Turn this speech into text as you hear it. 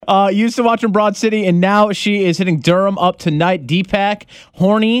Used to watch in Broad City, and now she is hitting Durham up tonight. Deepak,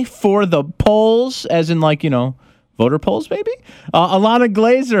 horny for the polls, as in voter polls, maybe. Ilana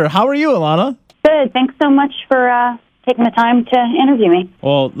Glazer, how are you, Ilana? Good. Thanks so much for taking the time to interview me.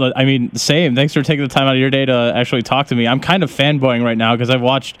 Well, I mean, same. Thanks for taking the time out of your day to actually talk to me. I'm kind of fanboying right now because I've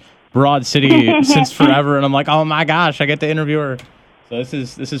watched Broad City since forever, and I'm like, oh my gosh, I get to interview her. So this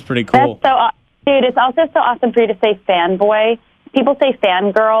is pretty cool. That's so, dude. It's also so awesome for you to say fanboy. People say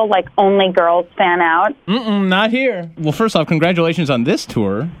fangirl, like only girls fan out. Not here. Well, first off, congratulations on this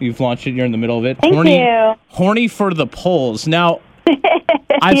tour. You've launched it. You're in the middle of it. Thank you. Horny for the polls. Now,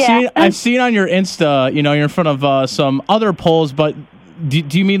 I've seen on your Insta, you're in front of some other polls, but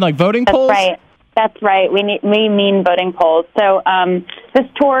do you mean like voting polls? That's right. We mean voting polls. So this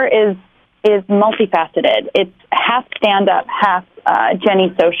tour is multifaceted. It's half stand-up, half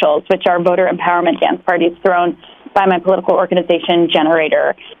Jenny socials, which are voter empowerment dance parties thrown by my political organization,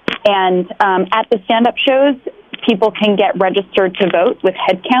 Generator. And at the stand-up shows, people can get registered to vote with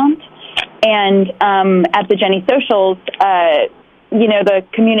head count. And at the Jenny socials, the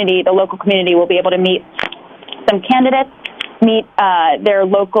local community will be able to meet some candidates, meet their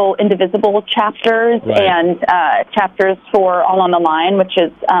local Indivisible chapters, right, and chapters for All on the Line, which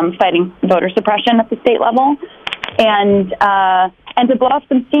is fighting voter suppression at the state level, and to blow off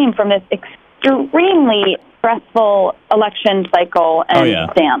some steam from this extremely stressful election cycle and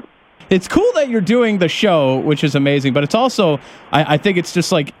dance. It's cool that you're doing the show, which is amazing, but it's also, I think it's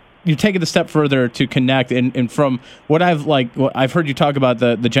just like, you're taking it a step further to connect, and from what I've heard you talk about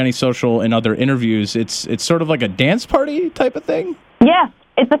the Jenny Social in other interviews, it's sort of like a dance party type of thing? Yeah,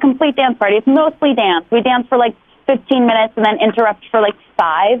 it's a complete dance party. It's mostly dance. We dance for 15 minutes and then interrupt for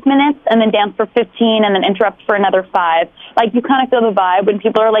 5 minutes and then dance for 15 and then interrupt for another 5. You kind of feel the vibe when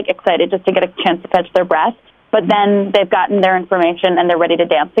people are excited just to get a chance to catch their breath, but then they've gotten their information and they're ready to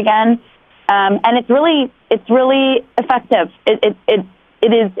dance again. And it's really effective.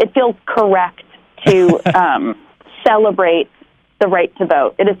 It feels correct to celebrate the right to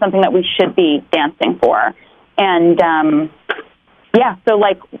vote. It is something that we should be dancing for. And, so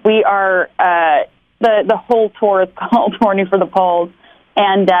we are, the whole tour is called Horny for the Polls.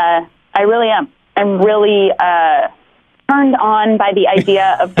 And I really am. I'm really turned on by the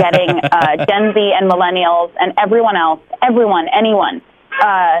idea of getting Gen Z and millennials and anyone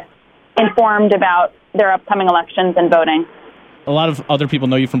informed about their upcoming elections and voting. A lot of other people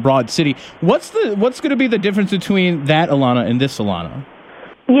know you from Broad City. What's going to be the difference between that Ilana and this Ilana?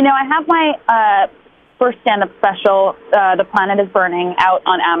 I have my first stand-up special, The Planet is Burning, out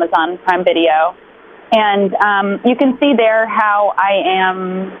on Amazon Prime Video. And you can see there how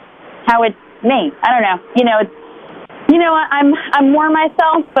it's me. I don't know. I'm more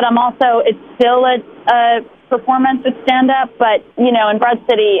myself, but it's still a performance of stand-up. But, in Broad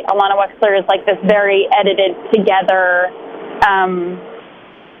City, Ilana Wexler is this very edited together,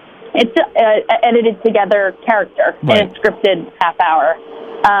 it's an edited together character, right, in a scripted half hour.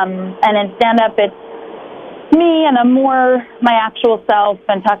 And in stand-up, it's me and I'm more my actual self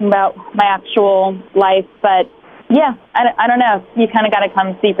and talking about my actual life. But yeah, I don't know. You kind of got to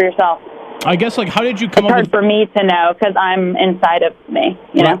come see for yourself. I guess, how did you come up with... It's hard for me to know because I'm inside of me,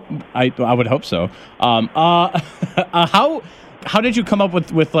 know? I would hope so. How did you come up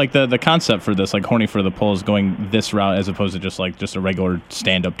with the concept for this, Horny for the Polls, going this route as opposed to just a regular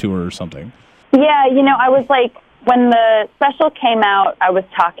stand-up tour or something? Yeah, I was when the special came out, I was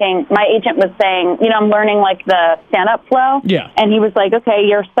talking, my agent was saying, I'm learning the stand-up flow. Yeah. And he was like, okay,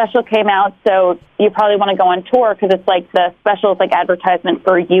 your special came out, so you probably want to go on tour because it's the special is advertisement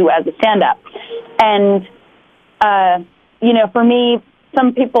for you as a stand-up. And, for me,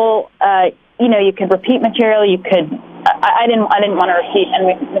 some people, you could repeat material, you could, I didn't want to repeat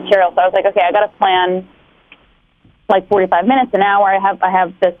any material, so I was like, okay, I got to plan 45 minutes, an hour. I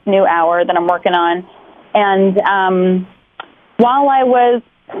have this new hour that I'm working on. And while I was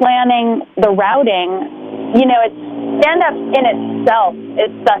planning the routing, stand-up in itself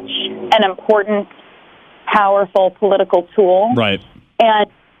is such an important, powerful political tool. Right.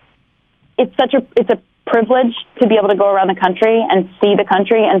 And it's a privilege to be able to go around the country and see the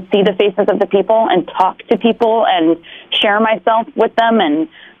faces of the people and talk to people and share myself with them and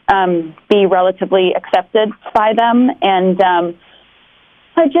be relatively accepted by them. And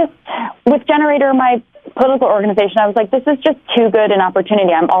with Generator, my political organization, I was like, this is just too good an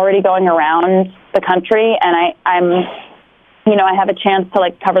opportunity. I'm already going around the country, and I have a chance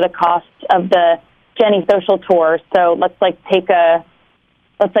to cover the cost of the Jenny Social tour. So let's take a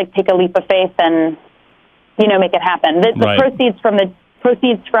leap of faith and make it happen. The right. proceeds from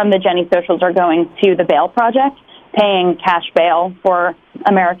the Jenny Socials are going to the Bail Project, paying cash bail for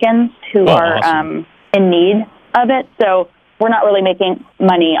Americans who are awesome. In need of it. So we're not really making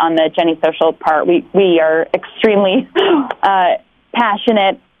money on the Jenny Social part. We are extremely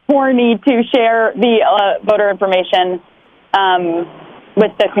passionate for me to share the voter information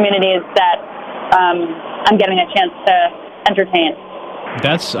with the communities that I'm getting a chance to entertain.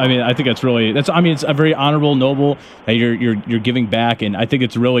 I think it's a very honorable, noble that you're giving back, and I think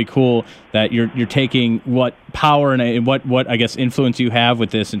it's really cool that you're taking what power and what I guess influence you have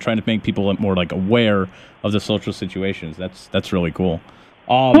with this and trying to make people more like aware of the social situations. That's really cool.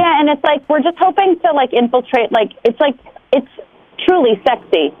 Yeah, and it's like we're just hoping to like infiltrate. Like it's truly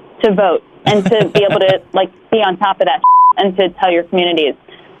sexy to vote and to be able to like be on top of that and to tell your communities.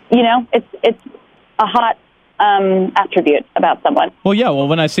 You know, it's a hot attribute about someone. Well, yeah. Well,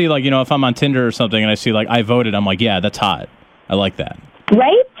 when I see like, if I'm on Tinder or something and I see like I voted, I'm like, yeah, that's hot. I like that.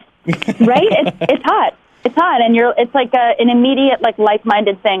 Right? Right? It's hot. It's hot, and it's like an immediate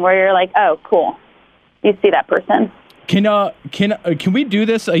like-minded thing where you're like, oh, cool. You see that person. Can we do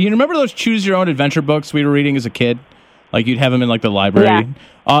this? You remember those choose your own adventure books we were reading as a kid? Like you'd have them in like the library.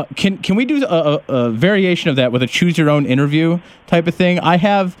 Yeah. Can we do a variation of that with a choose your own interview type of thing? I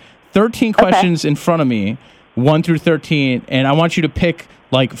have 13 questions in front of me. 1 through 13, and I want you to pick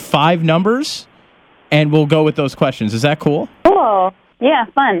like 5 numbers, and we'll go with those questions. Is that cool? Cool. Yeah,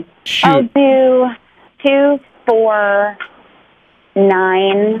 fun. Shoot. I'll do 2, 4,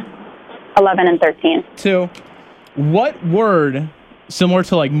 9, 11, and 13. 2. What word, similar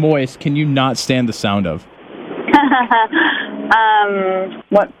to like moist, can you not stand the sound of?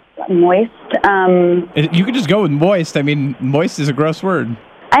 What, moist? You could just go with moist. I mean, moist is a gross word.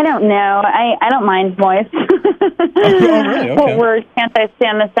 I don't know. I don't mind moist. Really? Okay. What word can't I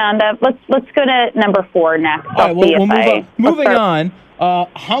stand the sound of? Let's go to number 4 next. All right, we'll move on. Moving on.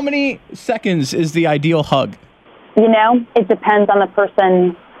 How many seconds is the ideal hug? You know, it depends on the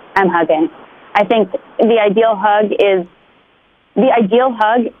person I'm hugging. I think the ideal hug is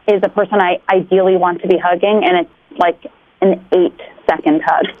a person I ideally want to be hugging, and it's like an 8-second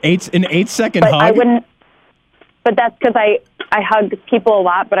hug. An 8-second hug? I wouldn't. But that's because I hug people a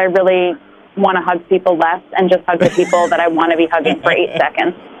lot, but I really want to hug people less and just hug the people that I want to be hugging for 8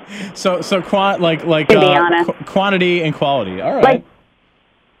 seconds. So to be honest. Quantity and quality. All right.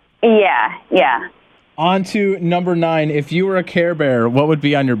 Yeah. On to number 9. If you were a Care Bear, what would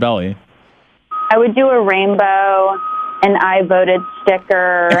be on your belly? I would do a rainbow, an I voted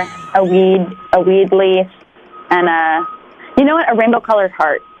sticker, a weed leaf, and a rainbow-colored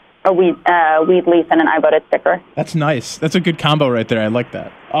heart. A weed leaf and an I voted sticker. That's nice. That's a good combo right there. I like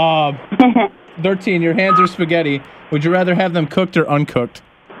that. 13, your hands are spaghetti. Would you rather have them cooked or uncooked?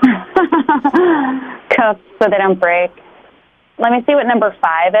 Cooked so they don't break. Let me see what number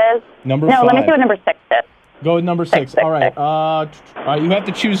 5 is. Let me see what number 6 is. Go with number 6. All right. You have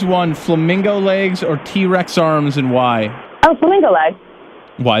to choose one: flamingo legs or T-Rex arms, and why? Oh, flamingo legs.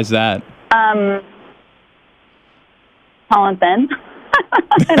 Why is that? Tall and thin.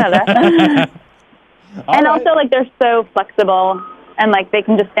 I know that. And also, like, they're so flexible, and like they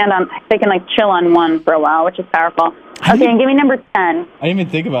can chill on one for a while, which is powerful. Okay, and give me number 10. I didn't even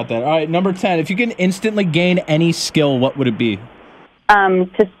think about that. All right, number 10. If you can instantly gain any skill, what would it be?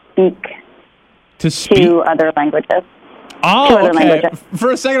 To speak. To speak? 2 other languages. Oh, okay.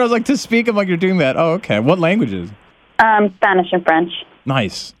 For a second, I was like, to speak. I'm like, you're doing that. Oh, okay. What languages? Spanish and French.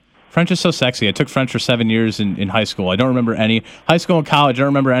 Nice. French is so sexy. I took French for 7 years in high school. I don't remember any. High school and college, I don't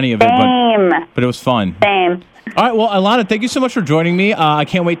remember any of it. But it was fun. Same. All right, well, Ilana, thank you so much for joining me. I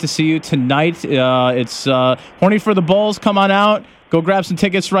can't wait to see you tonight. It's Horny for the Bulls. Come on out. Go grab some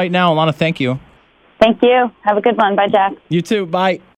tickets right now. Ilana, thank you. Thank you. Have a good one. Bye, Jack. You too. Bye.